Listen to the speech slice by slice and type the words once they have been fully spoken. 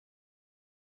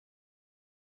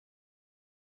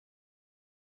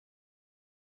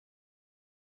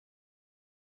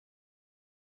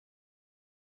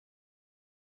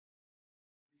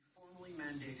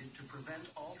mandated to prevent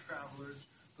all travelers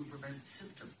who present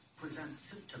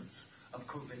symptoms of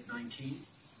COVID-19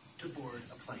 to board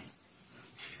a plane.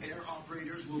 Air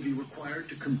operators will be required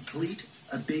to complete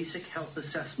a basic health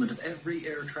assessment of every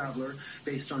air traveler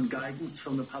based on guidance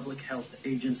from the Public Health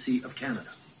Agency of Canada.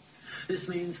 This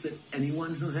means that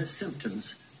anyone who has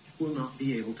symptoms will not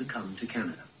be able to come to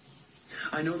Canada.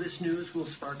 I know this news will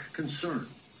spark concern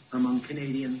among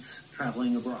Canadians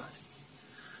traveling abroad.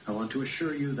 I want to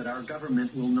assure you that our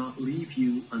government will not leave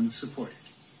you unsupported.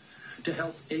 To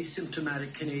help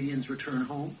asymptomatic Canadians return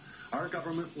home, our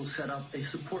government will set up a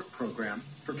support program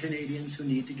for Canadians who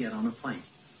need to get on a plane.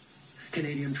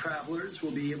 Canadian travelers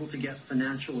will be able to get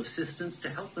financial assistance to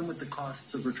help them with the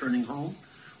costs of returning home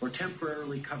or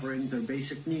temporarily covering their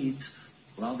basic needs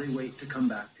while they wait to come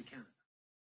back to Canada.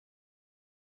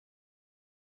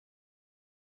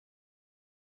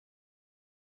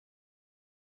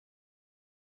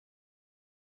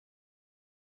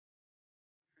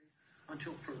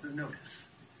 Until further notice,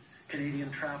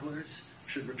 Canadian travelers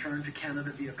should return to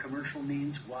Canada via commercial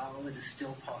means while it is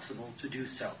still possible to do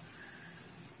so.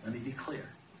 Let me be clear.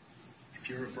 If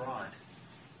you're abroad,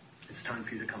 it's time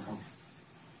for you to come home.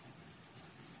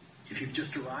 If you've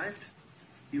just arrived,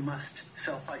 you must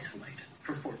self-isolate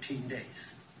for 14 days.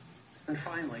 And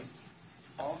finally,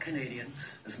 all Canadians,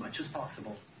 as much as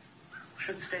possible,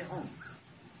 should stay home.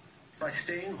 By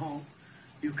staying home,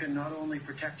 you can not only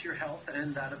protect your health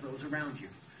and that of those around you,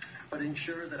 but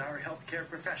ensure that our healthcare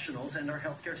professionals and our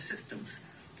healthcare systems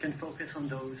can focus on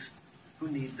those who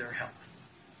need their help.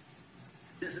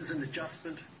 This is an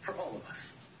adjustment for all of us.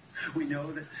 We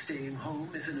know that staying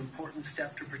home is an important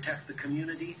step to protect the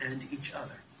community and each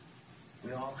other.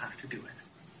 We all have to do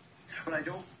it. But I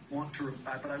want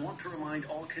to remind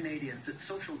all Canadians that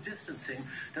social distancing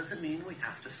doesn't mean we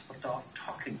have to stop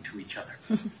talking to each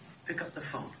other. Pick up the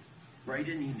phone, write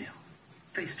an email,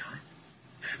 FaceTime.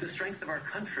 The strength of our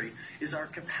country is our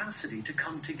capacity to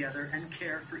come together and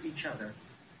care for each other,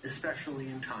 especially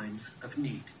in times of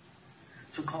need.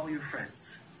 So call your friends,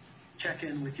 check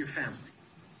in with your family,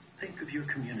 think of your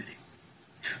community.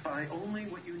 Buy only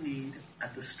what you need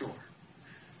at the store.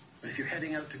 But if you're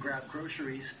heading out to grab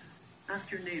groceries, ask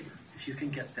your neighbor if you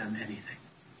can get them anything.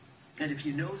 And if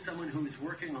you know someone who is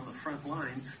working on the front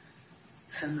lines,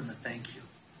 send them a thank you.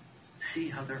 See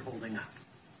how they're holding up.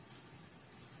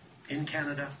 In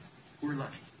Canada, we're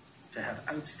lucky to have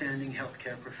outstanding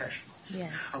healthcare professionals.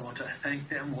 Yes. I want to thank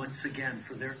them once again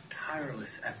for their tireless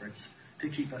efforts to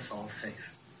keep us all safe.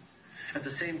 At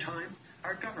the same time,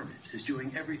 our government is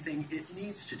doing everything it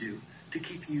needs to do to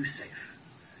keep you safe,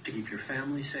 to keep your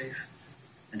family safe,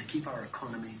 and to keep our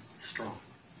economy strong.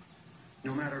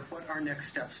 No matter what our next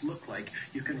steps look like,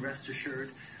 you can rest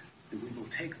assured that we will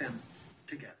take them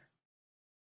together.